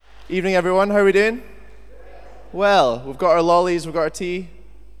Evening, everyone. How are we doing? Well, we've got our lollies, we've got our tea.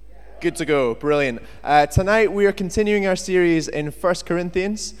 Good to go. Brilliant. Tonight, we are continuing our series in 1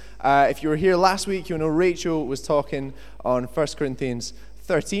 Corinthians. If you were here last week, you'll know Rachel was talking on 1 Corinthians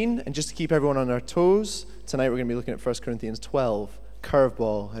 13. And just to keep everyone on our toes, tonight we're going to be looking at 1 Corinthians 12.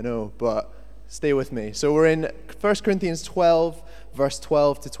 Curveball, I know, but stay with me. So we're in 1 Corinthians 12, verse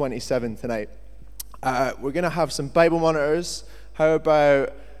 12 to 27 tonight. We're going to have some Bible monitors. How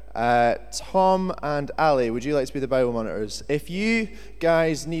about Tom and Ali, would you like to be the Bible monitors? If you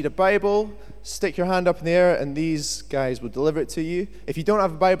guys need a Bible, stick your hand up in the air and these guys will deliver it to you. If you don't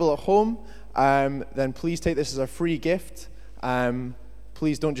have a Bible at home, then please take this as a free gift.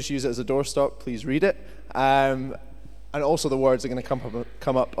 Please don't just use it as a doorstop, please read it. And also the words are going to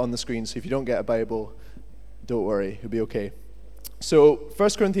come up on the screen, so if you don't get a Bible, don't worry, it'll be okay. So 1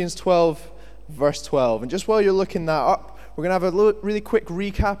 Corinthians 12, verse 12. And just while you're looking that up, we're going to have a really quick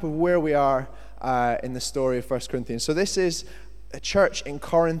recap of where we are in the story of 1 Corinthians. So this is a church in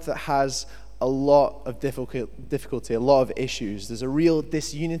Corinth that has a lot of difficulty, a lot of issues. There's a real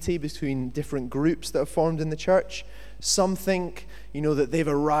disunity between different groups that are formed in the church. Some think, that they've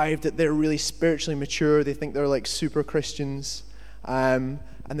arrived, that they're really spiritually mature. They think they're like super Christians. And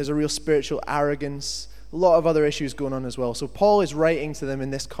there's a real spiritual arrogance. A lot of other issues going on as well. So Paul is writing to them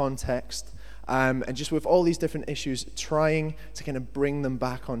in this context. And just with all these different issues, trying to kind of bring them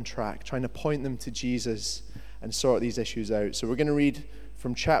back on track, trying to point them to Jesus and sort these issues out. So we're going to read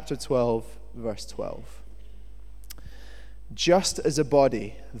from chapter 12, verse 12. Just as a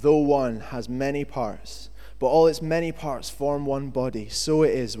body, though one, has many parts, but all its many parts form one body, so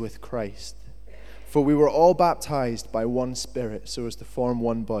it is with Christ. For we were all baptized by one Spirit so as to form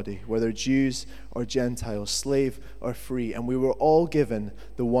one body, whether Jews or Gentiles, slave or free, and we were all given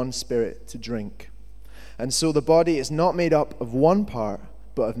the one Spirit to drink. And so the body is not made up of one part,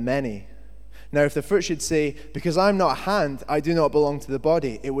 but of many. Now if the foot should say, because I'm not a hand, I do not belong to the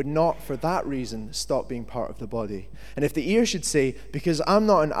body, it would not for that reason stop being part of the body. And if the ear should say, because I'm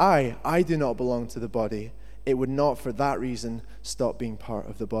not an eye, I do not belong to the body, it would not for that reason stop being part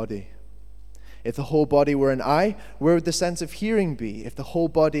of the body. If the whole body were an eye, where would the sense of hearing be? If the whole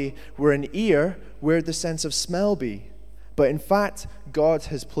body were an ear, where would the sense of smell be? But in fact, God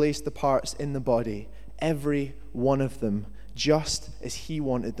has placed the parts in the body, every one of them, just as He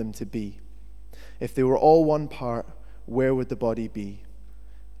wanted them to be. If they were all one part, where would the body be?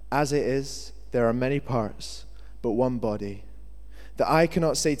 As it is, there are many parts, but one body. The eye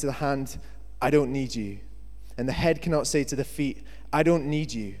cannot say to the hand, I don't need you. And the head cannot say to the feet, I don't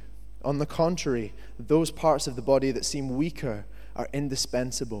need you. On the contrary, those parts of the body that seem weaker are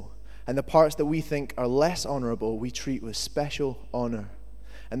indispensable, and the parts that we think are less honorable we treat with special honor,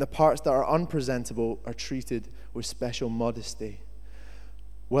 and the parts that are unpresentable are treated with special modesty.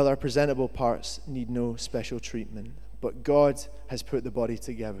 Well, our presentable parts need no special treatment, but God has put the body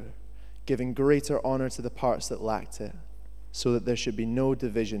together, giving greater honor to the parts that lacked it, so that there should be no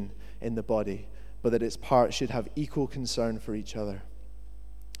division in the body, but that its parts should have equal concern for each other.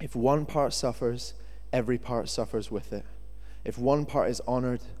 If one part suffers, every part suffers with it. If one part is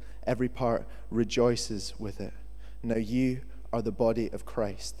honored, every part rejoices with it. Now you are the body of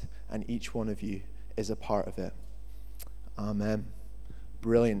Christ, and each one of you is a part of it. Amen.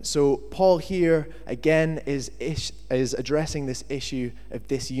 Brilliant. So Paul here, again, is addressing this issue of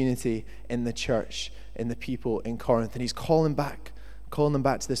disunity in the church, in the people in Corinth. And he's calling them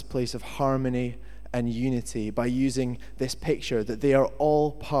back to this place of harmony and unity by using this picture that they are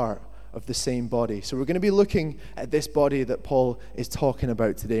all part of the same body. So we're going to be looking at this body that Paul is talking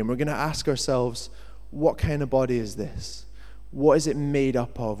about today, and we're going to ask ourselves, what kind of body is this? What is it made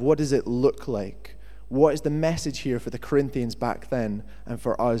up of? What does it look like? What is the message here for the Corinthians back then and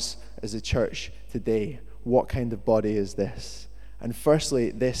for us as a church today? What kind of body is this? And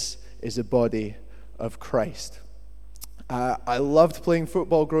firstly, this is a body of Christ. I loved playing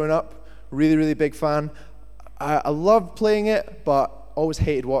football growing up. Really, really big fan. I loved playing it, but always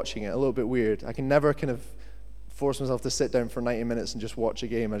hated watching it. A little bit weird. I can never kind of force myself to sit down for 90 minutes and just watch a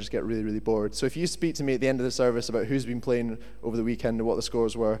game. I just get really, really bored. So if you speak to me at the end of the service about who's been playing over the weekend and what the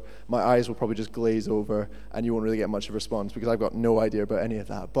scores were, my eyes will probably just glaze over and you won't really get much of a response because I've got no idea about any of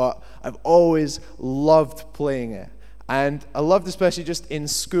that. But I've always loved playing it. And I loved especially just in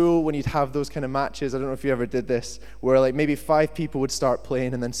school when you'd have those kind of matches. I don't know if you ever did this, where like maybe 5 people would start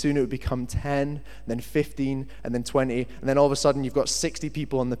playing and then soon it would become 10, then 15, and then 20. And then all of a sudden you've got 60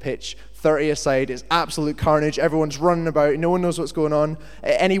 people on the pitch, 30 aside. It's absolute carnage. Everyone's running about. No one knows what's going on.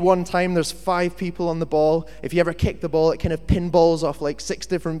 At any one time, there's 5 people on the ball. If you ever kick the ball, it kind of pinballs off like 6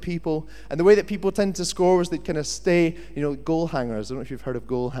 different people. And the way that people tend to score was they'd kind of stay, goal hangers. I don't know if you've heard of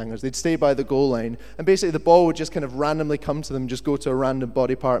goal hangers. They'd stay by the goal line. And basically the ball would just kind of randomly come to them, just go to a random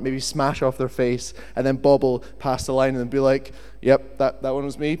body part, maybe smash off their face, and then bobble past the line and then be like, yep, that one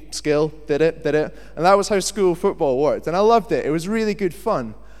was me. Skill, did it. And that was how school football worked. And I loved it. It was really good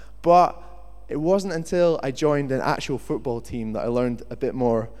fun. But it wasn't until I joined an actual football team that I learned a bit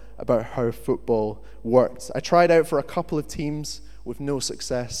more about how football worked. I tried out for a couple of teams with no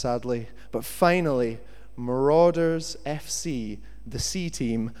success, sadly. But finally, Marauders FC, the C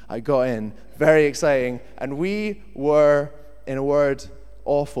team, I got in. Very exciting. And we were, in a word,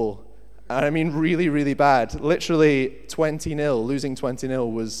 awful. And I mean really, really bad. Literally 20-0. Losing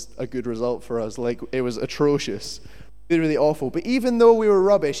 20-0 was a good result for us. Like, it was atrocious. Really, really awful. But even though we were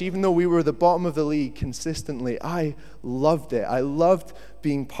rubbish, even though we were the bottom of the league consistently, I loved it. I loved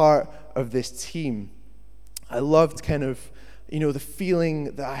being part of this team. I loved kind of, the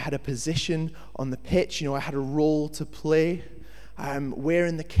feeling that I had a position on the pitch. I had a role to play.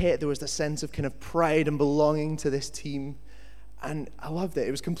 Wearing the kit, there was the sense of kind of pride and belonging to this team. And I loved it.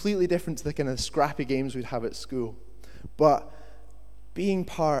 It was completely different to the kind of scrappy games we'd have at school. But being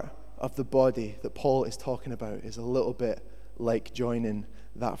part of the body that Paul is talking about is a little bit like joining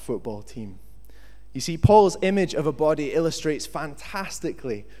that football team. You see, Paul's image of a body illustrates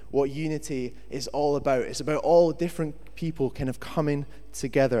fantastically what unity is all about. It's about all different people kind of coming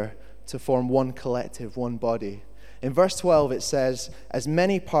together to form one collective, one body. In verse 12 it says, as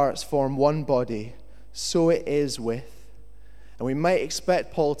many parts form one body, so it is with. And we might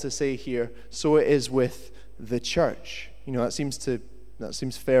expect Paul to say here, so it is with the church. That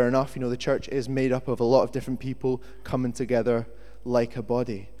seems fair enough. The church is made up of a lot of different people coming together like a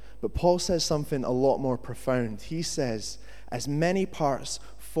body. But Paul says something a lot more profound. He says, as many parts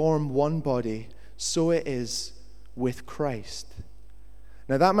form one body, so it is with Christ.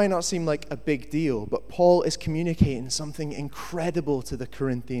 Now that might not seem like a big deal, but Paul is communicating something incredible to the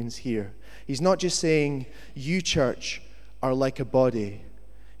Corinthians here. He's not just saying, you church are like a body.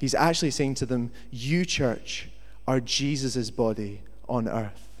 He's actually saying to them, you church are Jesus' body on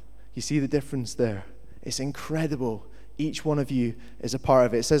earth. You see the difference there? It's incredible. Each one of you is a part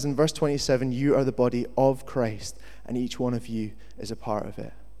of it. It says in verse 27, you are the body of Christ, and each one of you is a part of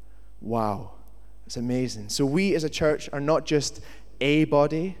it. Wow. It's amazing. So we as a church are not just a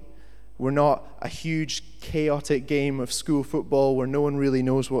body. We're not a huge chaotic game of school football where no one really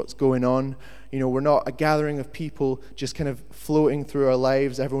knows what's going on. We're not a gathering of people just kind of floating through our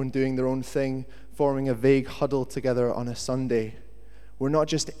lives, everyone doing their own thing, forming a vague huddle together on a Sunday. We're not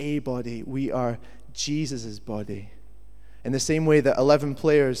just a body, we are Jesus' body. In the same way that 11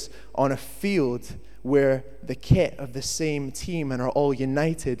 players on a field wear the kit of the same team and are all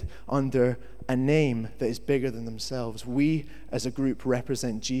united under a name that is bigger than themselves, we as a group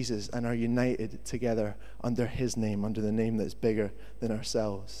represent Jesus and are united together under his name, under the name that is bigger than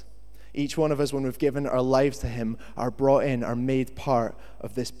ourselves. Each one of us, when we've given our lives to him, are brought in, are made part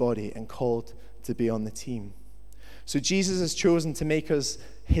of this body and called to be on the team. So Jesus has chosen to make us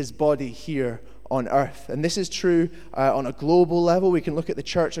his body here on earth. And this is true on a global level. We can look at the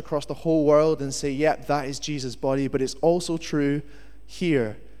church across the whole world and say, yep, that is Jesus' body. But it's also true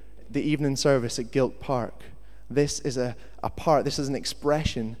here, the evening service at Gilt Park. This is this is an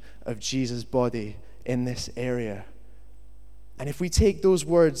expression of Jesus' body in this area. And if we take those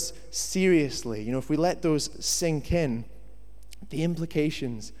words seriously, if we let those sink in, the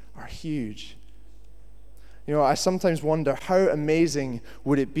implications are huge. I sometimes wonder how amazing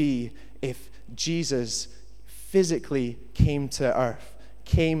would it be if Jesus physically came to earth,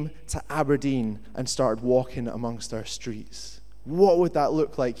 came to Aberdeen and started walking amongst our streets. What would that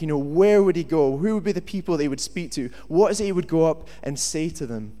look like? Where would he go? Who would be the people that he would speak to? What is it he would go up and say to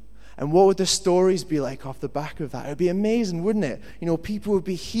them? And what would the stories be like off the back of that? It would be amazing, wouldn't it? People would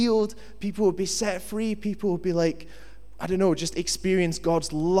be healed, people would be set free, people would be like, just experience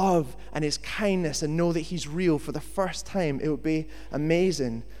God's love and his kindness and know that he's real for the first time. It would be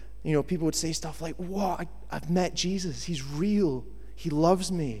amazing. People would say stuff like, what? I've met Jesus. He's real. He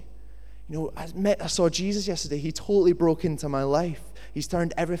loves me. I saw Jesus yesterday. He totally broke into my life. He's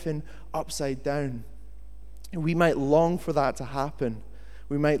turned everything upside down. And we might long for that to happen.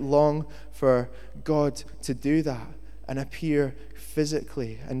 We might long for God to do that and appear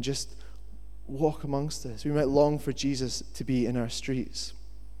physically and just walk amongst us. We might long for Jesus to be in our streets.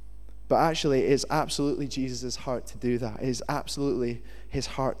 But actually, it is absolutely Jesus' heart to do that. It is absolutely his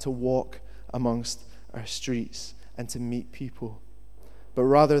heart to walk amongst our streets and to meet people. But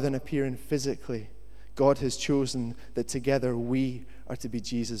rather than appearing physically, God has chosen that together we are to be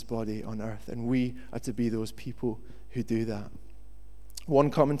Jesus' body on earth, and we are to be those people who do that.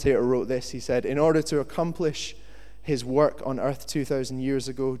 One commentator wrote this. He said, "In order to accomplish his work on earth 2,000 years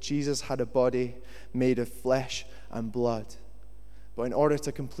ago, Jesus had a body made of flesh and blood. But in order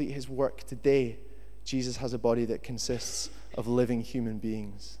to complete his work today, Jesus has a body that consists of living human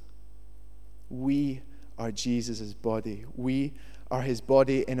beings." We are Jesus' body. We are his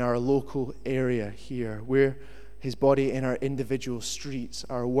body in our local area here. We're his body in our individual streets,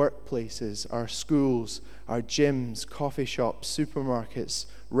 our workplaces, our schools, our gyms, coffee shops, supermarkets,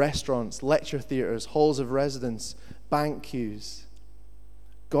 restaurants, lecture theaters, halls of residence, bank queues.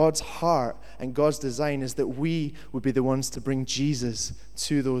 God's heart and God's design is that we would be the ones to bring Jesus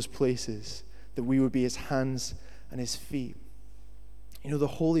to those places, that we would be his hands and his feet. You know, the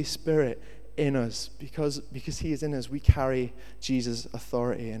Holy Spirit in us, because he is in us, we carry Jesus'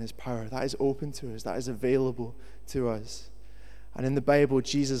 authority and his power. That is open to us. That is available to us. And in the Bible,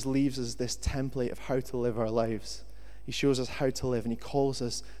 Jesus leaves us this template of how to live our lives. He shows us how to live, and he calls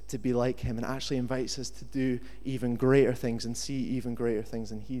us to be like him, and actually invites us to do even greater things and see even greater things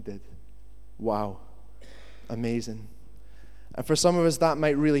than he did. Wow. Amazing. And for some of us, that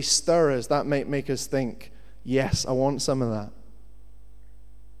might really stir us. That might make us think, yes, I want some of that.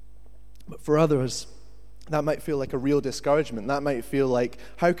 But for others, that might feel like a real discouragement. That might feel like,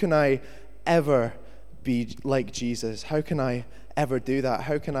 how can I ever be like Jesus? How can I ever do that?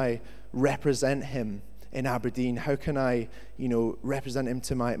 How can I represent him in Aberdeen? How can I, represent him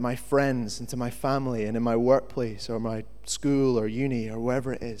to my friends and to my family and in my workplace or my school or uni or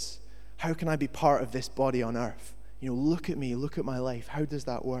wherever it is? How can I be part of this body on earth? Look at me, look at my life. How does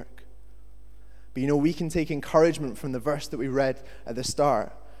that work? But we can take encouragement from the verse that we read at the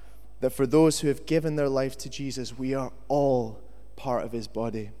start, that for those who have given their life to Jesus, we are all part of his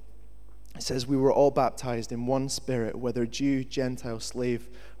body. It says we were all baptized in one spirit, whether Jew, Gentile, slave,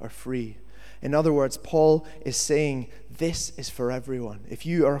 or free. In other words, Paul is saying this is for everyone. If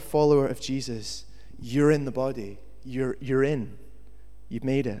you are a follower of Jesus, you're in the body. You're in. You've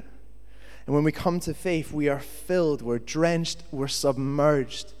made it. And when we come to faith, we are filled, we're drenched, we're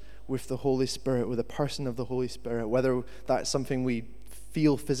submerged with the Holy Spirit, with the person of the Holy Spirit, whether that's something we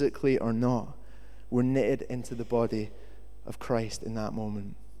feel physically or not. We're knitted into the body of Christ in that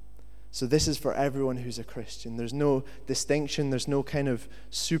moment. So this is for everyone who's a Christian. There's no distinction. There's no kind of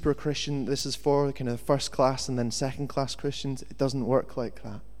super Christian. This is for kind of first class and then second class Christians. It doesn't work like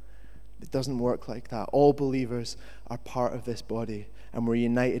that. It doesn't work like that. All believers are part of this body, and we're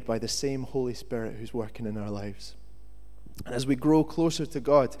united by the same Holy Spirit who's working in our lives. And as we grow closer to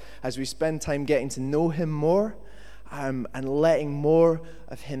God, as we spend time getting to know him more, and letting more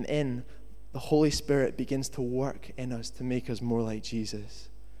of him in, the Holy Spirit begins to work in us to make us more like Jesus.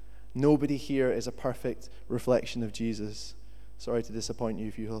 Nobody here is a perfect reflection of Jesus. Sorry to disappoint you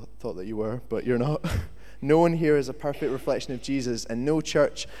if you thought that you were, but you're not. No one here is a perfect reflection of Jesus, and no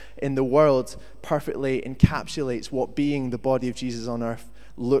church in the world perfectly encapsulates what being the body of Jesus on earth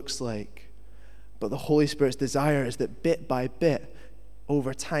looks like. But the Holy Spirit's desire is that bit by bit,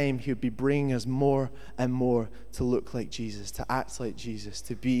 over time, he would be bringing us more and more to look like Jesus, to act like Jesus,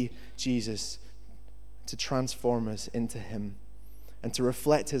 to be Jesus, to transform us into him, and to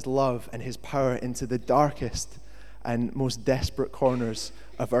reflect his love and his power into the darkest and most desperate corners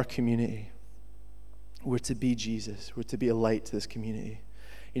of our community. We're to be Jesus. We're to be a light to this community.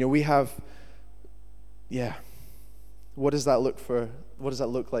 We have, what does that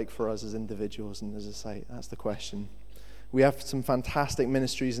look like for us as individuals and as a site? That's the question. We have some fantastic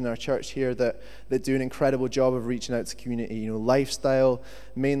ministries in our church here that do an incredible job of reaching out to community. Lifestyle,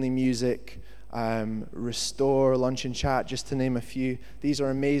 mainly music, Restore, Lunch and Chat, just to name a few. These are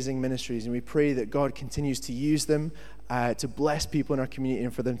amazing ministries, and we pray that God continues to use them to bless people in our community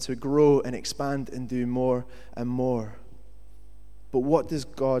and for them to grow and expand and do more and more. But what does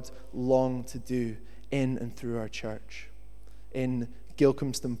God long to do in and through our church? In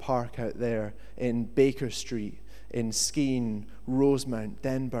Gilcomston Park out there, in Baker Street, in Skene, Rosemount,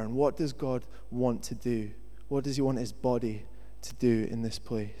 Denburn. What does God want to do? What does he want his body to do in this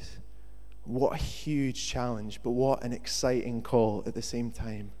place? What a huge challenge, but what an exciting call at the same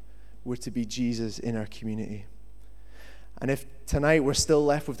time. We're to be Jesus in our community. And if tonight we're still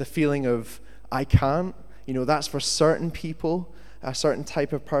left with the feeling of, I can't, that's for certain people, a certain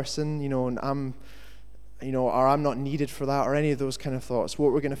type of person, and or I'm not needed for that, or any of those kind of thoughts.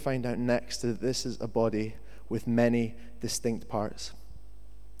 What we're going to find out next is that this is a body with many distinct parts.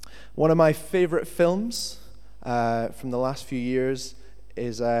 One of my favorite films from the last few years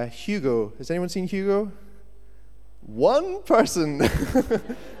is Hugo. Has anyone seen Hugo? One person.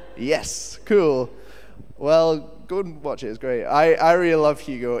 Yes, cool. Well, go and watch it. It's great. I really love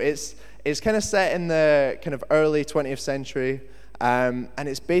Hugo. It's kind of set in the kind of early 20th century, and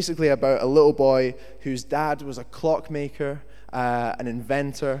it's basically about a little boy whose dad was a clockmaker, an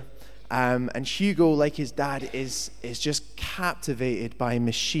inventor, and Hugo, like his dad, is just captivated by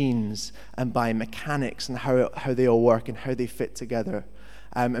machines and by mechanics and how they all work and how they fit together.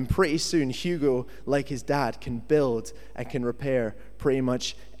 And pretty soon, Hugo, like his dad, can build and can repair pretty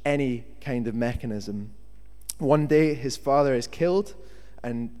much any kind of mechanism. One day, his father is killed,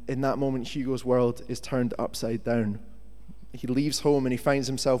 and in that moment, Hugo's world is turned upside down. He leaves home and he finds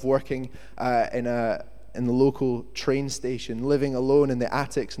himself working in the local train station, living alone in the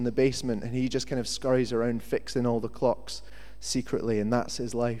attics and the basement, and he just kind of scurries around fixing all the clocks secretly, and that's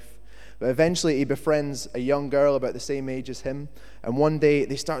his life. But eventually he befriends a young girl about the same age as him, and one day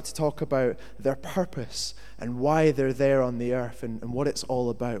they start to talk about their purpose and why they're there on the earth and what it's all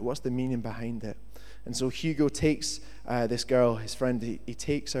about, what's the meaning behind it. And so Hugo takes this girl, his friend, he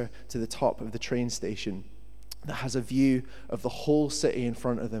takes her to the top of the train station that has a view of the whole city in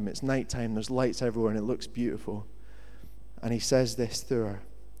front of them. It's nighttime, there's lights everywhere, and it looks beautiful. And he says this to her.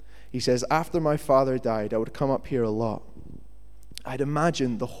 He says, "After my father died, I would come up here a lot. I'd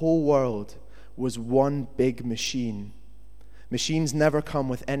imagine the whole world was one big machine. Machines never come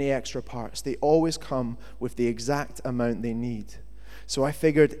with any extra parts. They always come with the exact amount they need. So I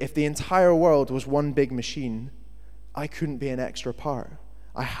figured if the entire world was one big machine, I couldn't be an extra part.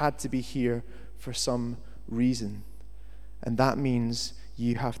 I had to be here for some reason. And that means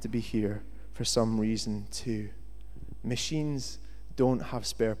you have to be here for some reason too." Machines don't have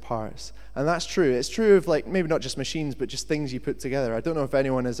spare parts. And that's true. It's true of maybe not just machines, but just things you put together. I don't know if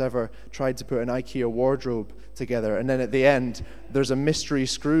anyone has ever tried to put an IKEA wardrobe together, and then at the end, there's a mystery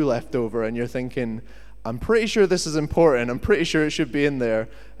screw left over, and you're thinking, I'm pretty sure this is important. I'm pretty sure it should be in there.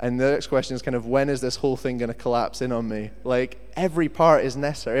 And the next question is kind of, when is this whole thing going to collapse in on me? Every part is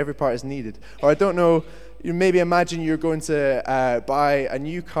necessary. Every part is needed. Or I don't know, maybe imagine you're going to buy a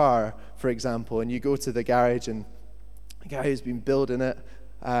new car, for example, and you go to the garage and the guy who's been building it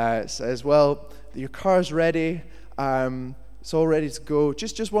says, well, your car's ready. It's all ready to go.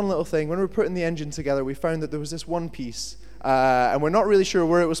 Just one little thing. When we were putting the engine together, we found that there was this one piece, and we're not really sure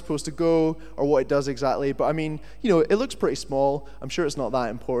where it was supposed to go or what it does exactly. But I mean, it looks pretty small. I'm sure it's not that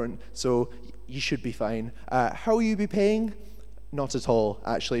important, so you should be fine. How will you be paying? Not at all,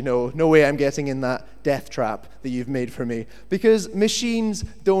 actually. No way I'm getting in that death trap that you've made for me. Because machines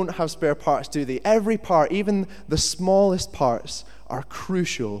don't have spare parts, do they? Every part, even the smallest parts, are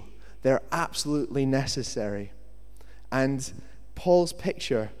crucial. They're absolutely necessary. And Paul's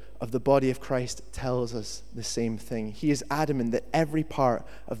picture of the body of Christ tells us the same thing. He is adamant that every part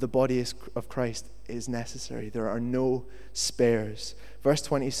of the body of Christ is necessary. There are no spares. Verse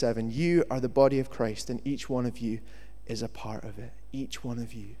 27, you are the body of Christ, and each one of you is a part of it. Each one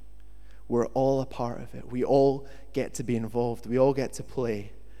of you. We're all a part of it. We all get to be involved. We all get to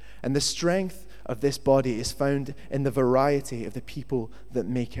play. And the strength of this body is found in the variety of the people that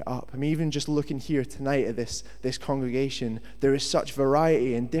make it up. I mean, even just looking here tonight at this congregation, there is such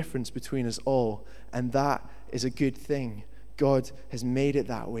variety and difference between us all, and that is a good thing. God has made it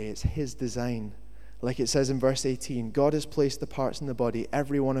that way. It's His design. Like it says in verse 18, God has placed the parts in the body,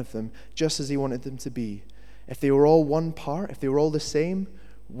 every one of them, just as He wanted them to be. If they were all one part, if they were all the same,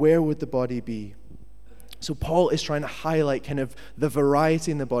 where would the body be? So Paul is trying to highlight kind of the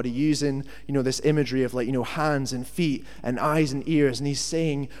variety in the body using, this imagery of hands and feet and eyes and ears. And he's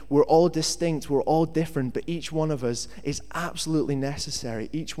saying we're all distinct, we're all different, but each one of us is absolutely necessary.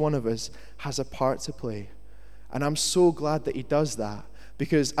 Each one of us has a part to play. And I'm so glad that he does that.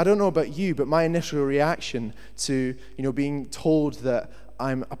 Because I don't know about you, but my initial reaction to, being told that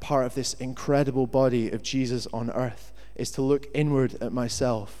I'm a part of this incredible body of Jesus on earth is to look inward at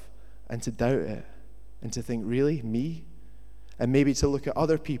myself and to doubt it and to think, really, me? And maybe to look at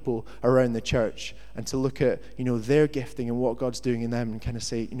other people around the church and to look at, their gifting and what God's doing in them and kind of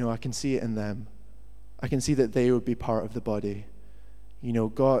say, I can see it in them. I can see that they would be part of the body.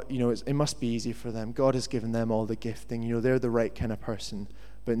 God, it must be easy for them. God has given them all the gifting. They're the right kind of person,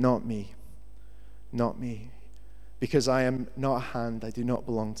 but not me. Not me. Because I am not a hand, I do not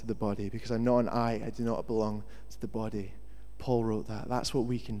belong to the body. Because I'm not an eye, I do not belong to the body. Paul wrote that. That's what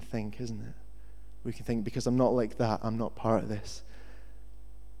we can think, isn't it? We can think, because I'm not like that, I'm not part of this.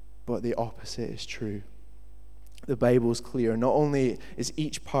 But the opposite is true. the Bible's clear. Not only is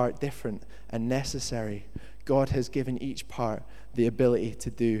each part different and necessary, God has given each part the ability to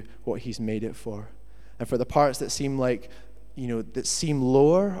do what he's made it for. And for the parts that seem like, that seem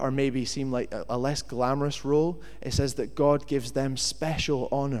lower or maybe seem like a less glamorous role, it says that God gives them special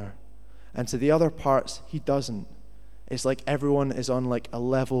honor. And to the other parts, he doesn't. It's like everyone is on like a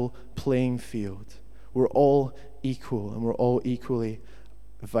level playing field. We're all equal and we're all equally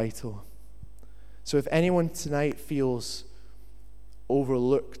vital. So if anyone tonight feels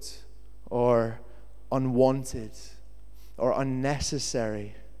overlooked or unwanted or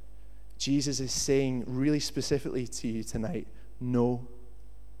unnecessary, Jesus is saying really specifically to you tonight, no,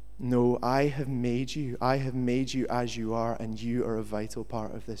 I have made you. I have made you as you are, and you are a vital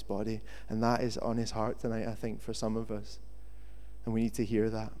part of this body. And that is on his heart tonight, I think, for some of us. And we need to hear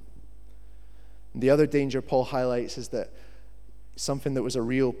that. And the other danger Paul highlights is that something that was a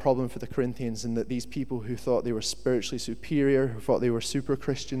real problem for the Corinthians, and that these people who thought they were spiritually superior, who thought they were super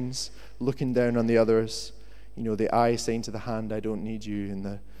Christians, looking down on the others, the eye saying to the hand, I don't need you, and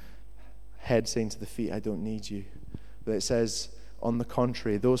the head saying to the feet, I don't need you. But it says, on the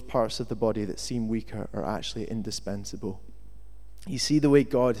contrary, those parts of the body that seem weaker are actually indispensable. You see the way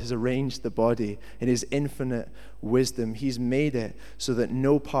God has arranged the body in his infinite wisdom. He's made it so that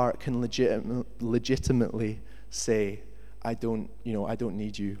no part can legitimately say, I don't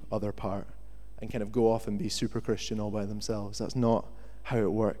need you, other part, and kind of go off and be super Christian all by themselves. That's not how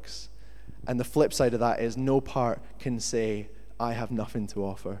it works. And the flip side of that is no part can say, I have nothing to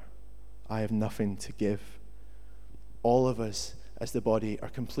offer. I have nothing to give. All of us as the body are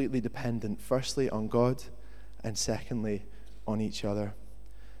completely dependent, firstly on God, and secondly on each other.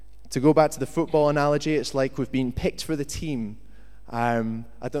 To go back to the football analogy, it's like we've been picked for the team. I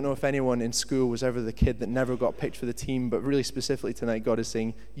don't know if anyone in school was ever the kid that never got picked for the team, but really specifically tonight, God is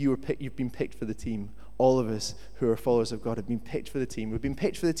saying, you've been picked for the team. All of us who are followers of God have been picked for the team. We've been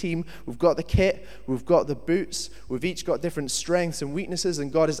picked for the team. We've got the kit. We've got the boots. We've each got different strengths and weaknesses,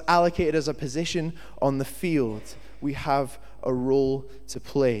 and God has allocated us a position on the field. We have a role to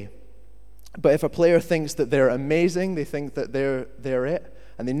play. But if a player thinks that they're amazing, they think that they're it,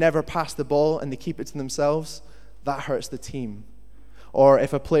 and they never pass the ball and they keep it to themselves, that hurts the team. Or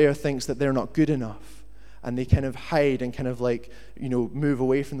if a player thinks that they're not good enough and they kind of hide and kind of move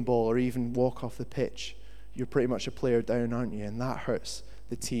away from the ball or even walk off the pitch, you're pretty much a player down, aren't you? And that hurts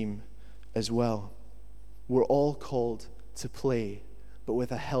the team as well. We're all called to play, but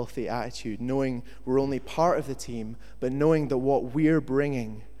with a healthy attitude, knowing we're only part of the team, but knowing that what we're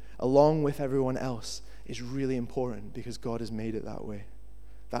bringing along with everyone else is really important because God has made it that way.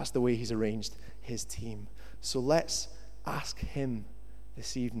 That's the way he's arranged his team. So let's ask him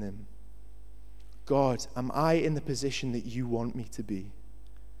this evening, God, am I in the position that you want me to be?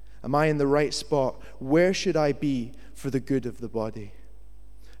 Am I in the right spot? Where should I be for the good of the body?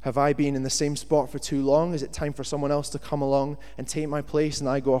 Have I been in the same spot for too long? Is it time for someone else to come along and take my place and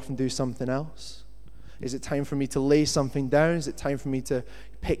I go off and do something else? Is it time for me to lay something down? Is it time for me to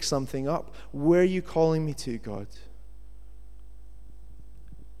pick something up? Where are you calling me to, God?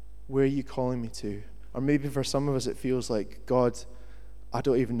 Where are you calling me to? Or maybe for some of us it feels like, God, I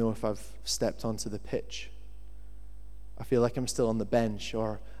don't even know if I've stepped onto the pitch. I feel like I'm still on the bench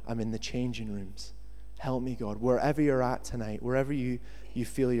or I'm in the changing rooms. Help me, God. Wherever you're at tonight, wherever you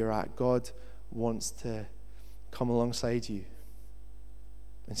feel you're at, God wants to come alongside you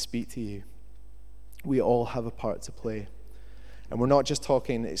and speak to you. We all have a part to play. And we're not just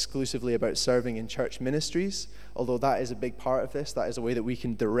talking exclusively about serving in church ministries, although that is a big part of this. That is a way that we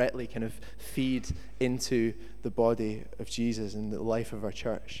can directly kind of feed into the body of Jesus and the life of our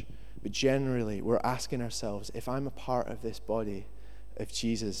church. But generally, we're asking ourselves, if I'm a part of this body of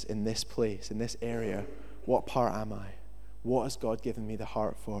Jesus in this place, in this area, what part am I? What has God given me the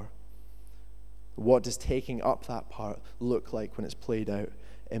heart for? What does taking up that part look like when it's played out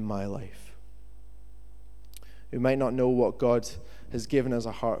in my life? We might not know what God has given us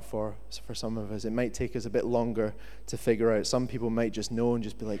a heart for some of us. It might take us a bit longer to figure out. Some people might just know and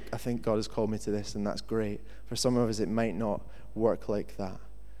just be like, I think God has called me to this, and that's great. For some of us, it might not work like that.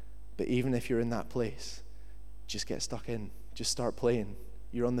 But even if you're in that place, just get stuck in. Just start playing.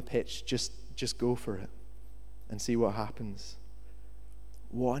 You're on the pitch. Just go for it and see what happens.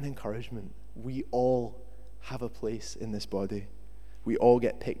 What an encouragement. We all have a place in this body. We all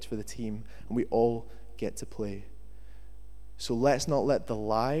get picked for the team, and we all get to play. So let's not let the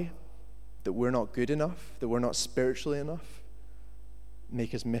lie that we're not good enough, that we're not spiritually enough,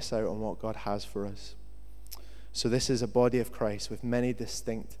 make us miss out on what God has for us. So this is a body of Christ with many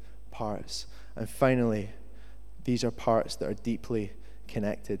distinct parts. And finally, these are parts that are deeply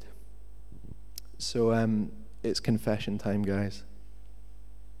connected. So It's confession time, guys.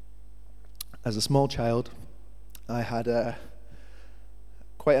 As a small child, I had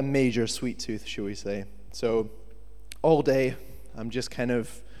quite a major sweet tooth, shall we say. So all day, I'm just kind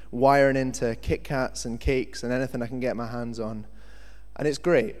of wiring into Kit Kats and cakes and anything I can get my hands on. And it's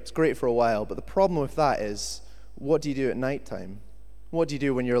great. It's great for a while. But the problem with that is, what do you do at nighttime? What do you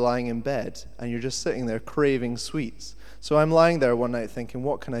do when you're lying in bed and you're just sitting there craving sweets? So I'm lying there one night thinking,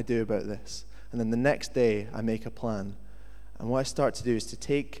 what can I do about this? And then the next day, I make a plan. And what I start to do is to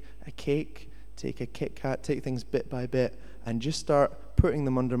take a cake, take a Kit Kat, take things bit by bit, and just start putting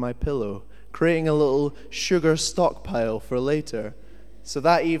them under my pillow, creating a little sugar stockpile for later. So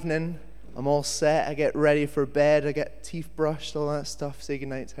that evening, I'm all set, I get ready for bed, I get teeth brushed, all that stuff, say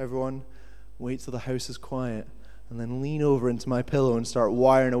goodnight to everyone, wait till the house is quiet, and then lean over into my pillow and start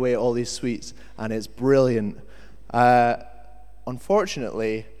wiring away at all these sweets, and it's brilliant.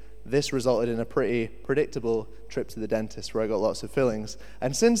 Unfortunately, this resulted in a pretty predictable trip to the dentist where I got lots of fillings.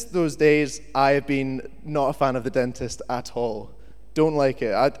 And since those days, I have been not a fan of the dentist at all. Don't like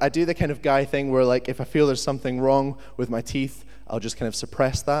it. I do the kind of guy thing where, like, if I feel there's something wrong with my teeth, I'll just kind of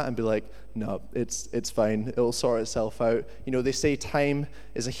suppress that and be like, no, it's fine. It'll sort itself out. You know, they say time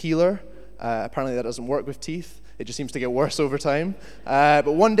is a healer. Apparently that doesn't work with teeth. It just seems to get worse over time.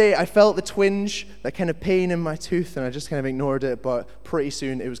 But one day I felt the twinge, that kind of pain in my tooth, and I just kind of ignored it. But pretty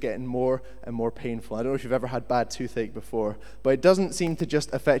soon it was getting more and more painful. I don't know if you've ever had bad toothache before, but it doesn't seem to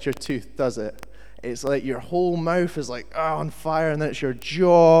just affect your tooth, does it? It's like your whole mouth is like on fire, and then it's your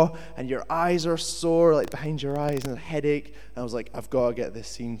jaw, and your eyes are sore, like behind your eyes, and a headache. And I was like, I've got to get this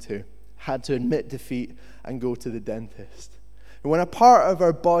seen to. Had to admit defeat and go to the dentist. And when a part of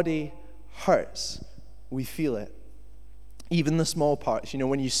our body hurts, we feel it. Even the small parts. You know,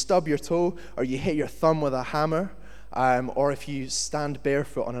 when you stub your toe, or you hit your thumb with a hammer, or if you stand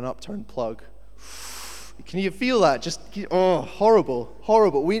barefoot on an upturned plug. Can you feel that? Just, oh, horrible,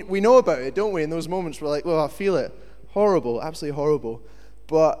 horrible. We know about it, don't we? In those moments, we're like, well, I feel it. Horrible, absolutely horrible.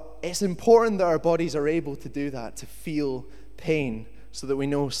 But it's important that our bodies are able to do that, to feel pain, so that we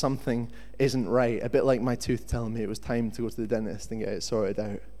know something isn't right. A bit like my tooth telling me it was time to go to the dentist and get it sorted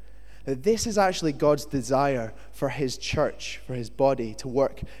out. This is actually God's desire for his church, for his body, to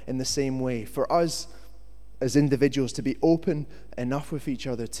work in the same way. For us as individuals to be open enough with each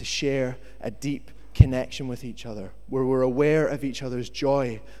other to share a deep connection with each other, where we're aware of each other's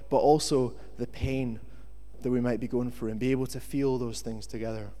joy, but also the pain that we might be going through, and be able to feel those things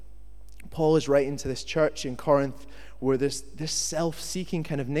together. Paul is writing to this church in Corinth where this self-seeking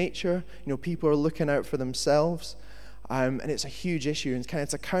kind of nature, you know, people are looking out for themselves, and it's a huge issue. And kind of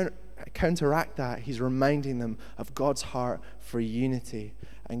to counteract that, he's reminding them of God's heart for unity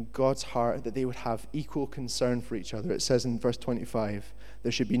and God's heart that they would have equal concern for each other. It says in verse 25,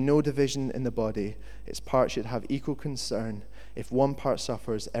 there should be no division in the body. Its parts should have equal concern. If one part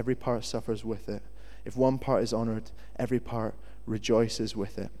suffers, every part suffers with it. If one part is honored, every part rejoices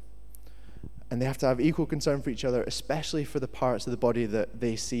with it. And they have to have equal concern for each other, especially for the parts of the body that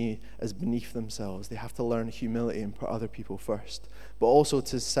they see as beneath themselves. They have to learn humility and put other people first, but also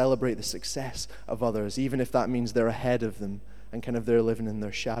to celebrate the success of others, even if that means they're ahead of them and kind of they're living in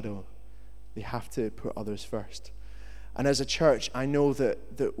their shadow. They have to put others first. And as a church, I know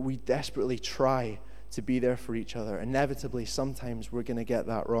that we desperately try to be there for each other. Inevitably, sometimes we're going to get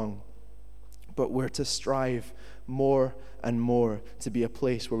that wrong. But we're to strive more and more to be a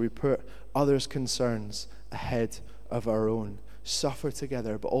place where we put others' concerns ahead of our own. Suffer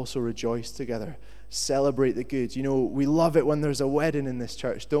together, but also rejoice together. Celebrate the good. You know, we love it when there's a wedding in this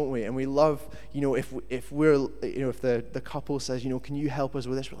church, don't we? And we love, you know, if the couple says, you know, can you help us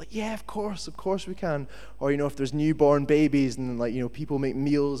with this? We're like, yeah, of course we can. Or, you know, if there's newborn babies and, like, you know, people make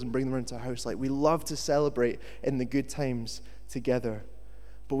meals and bring them into our house, like, we love to celebrate in the good times together.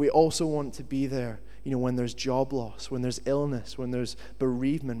 But we also want to be there, you know, when there's job loss, when there's illness, when there's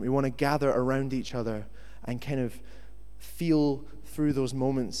bereavement. We want to gather around each other and kind of feel through those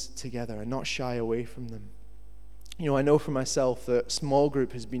moments together and not shy away from them. You know, I know for myself that small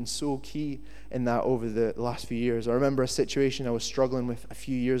group has been so key in that over the last few years. I remember a situation I was struggling with a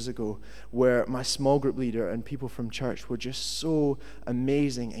few years ago where my small group leader and people from church were just so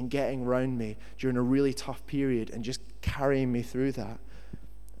amazing in getting around me during a really tough period and just carrying me through that.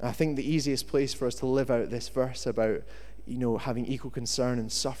 I think the easiest place for us to live out this verse about, you know, having equal concern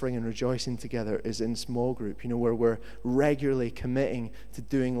and suffering and rejoicing together is in small group, you know, where we're regularly committing to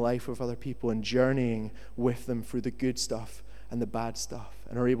doing life with other people and journeying with them through the good stuff and the bad stuff,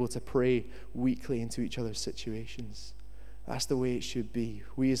 and are able to pray weekly into each other's situations. That's the way it should be.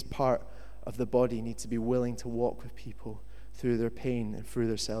 We as part of the body need to be willing to walk with people through their pain and through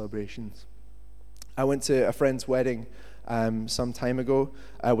their celebrations. I went to a friend's wedding some time ago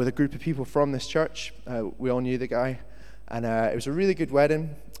with a group of people from this church. We all knew the guy, and it was a really good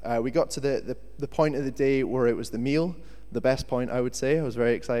wedding. We got to the point of the day where it was the meal, the best point, I would say. I was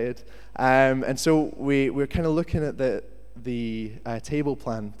very excited. And so we were kind of looking at the table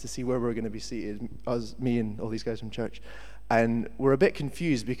plan to see where we were going to be seated, me and all these guys from church. And we're a bit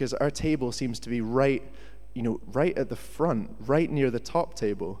confused because our table seems to be right at the front, right near the top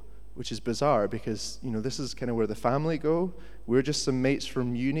table, which is bizarre because, this is kind of where the family go. We're just some mates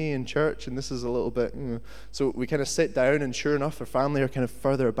from uni and church, and this is a little bit, So we kind of sit down, and sure enough, our family are kind of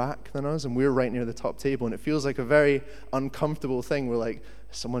further back than us, and we're right near the top table, and it feels like a very uncomfortable thing. We're like,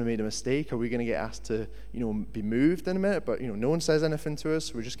 someone made a mistake? Are we going to get asked to, be moved in a minute? But, no one says anything to us.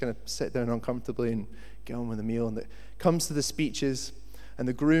 So we're just going to sit down uncomfortably and get on with the meal. And it comes to the speeches, and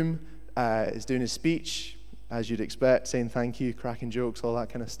the groom is doing his speech, as you'd expect, saying thank you, cracking jokes, all that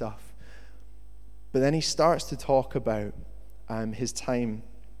kind of stuff. But then he starts to talk about his time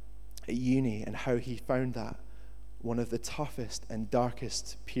at uni and how he found that one of the toughest and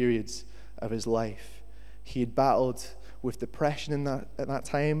darkest periods of his life. He had battled with depression at that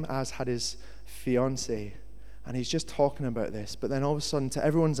time, as had his fiancée. And he's just talking about this. But then all of a sudden, to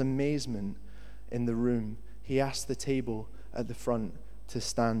everyone's amazement in the room, he asked the table at the front to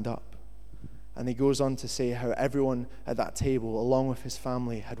stand up. And he goes on to say how everyone at that table, along with his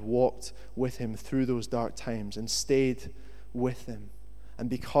family, had walked with him through those dark times and stayed with him. And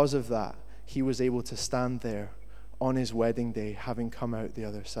because of that, he was able to stand there on his wedding day, having come out the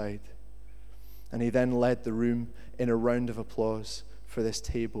other side. And he then led the room in a round of applause for this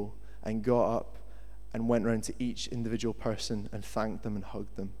table and got up and went around to each individual person and thanked them and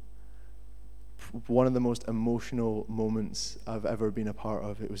hugged them. One of the most emotional moments I've ever been a part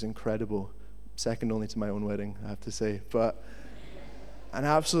of. It was incredible. Second only to my own wedding, I have to say. But an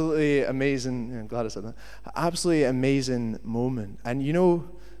absolutely amazing, I'm glad I said that, absolutely amazing moment. And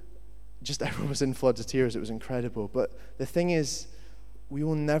just everyone was in floods of tears. It was incredible. But the thing is, we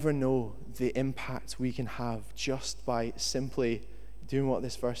will never know the impact we can have just by simply doing what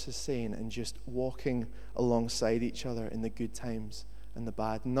this verse is saying and just walking alongside each other in the good times and the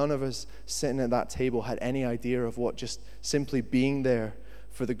bad. None of us sitting at that table had any idea of what just simply being there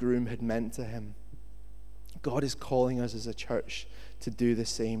for the groom had meant to him. God is calling us as a church to do the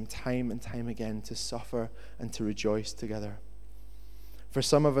same time and time again, to suffer and to rejoice together. For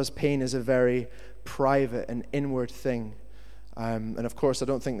some of us, pain is a very private and inward thing. And of course, I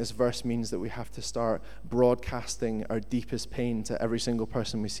don't think this verse means that we have to start broadcasting our deepest pain to every single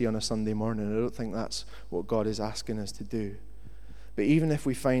person we see on a Sunday morning. I don't think that's what God is asking us to do. But even if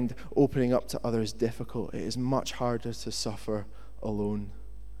we find opening up to others difficult, it is much harder to suffer alone.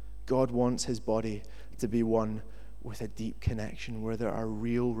 God wants his body to be one with a deep connection, where there are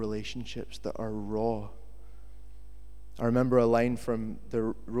real relationships that are raw. I remember a line from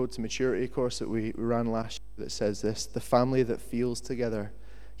the Road to Maturity course that we ran last year that says this: the family that feels together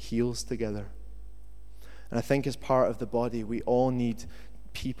heals together. And I think as part of the body, we all need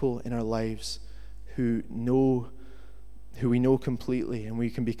people in our lives who we know completely and we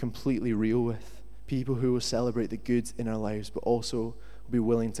can be completely real with. People who will celebrate the good in our lives, but also be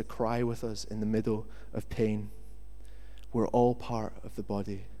willing to cry with us in the middle of pain. We're all part of the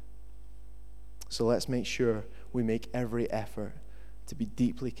body. So let's make sure we make every effort to be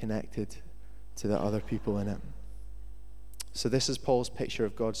deeply connected to the other people in it. So this is Paul's picture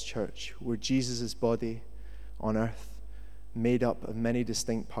of God's church. We're Jesus' body on earth, made up of many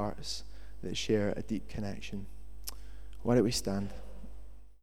distinct parts that share a deep connection. Why don't we stand?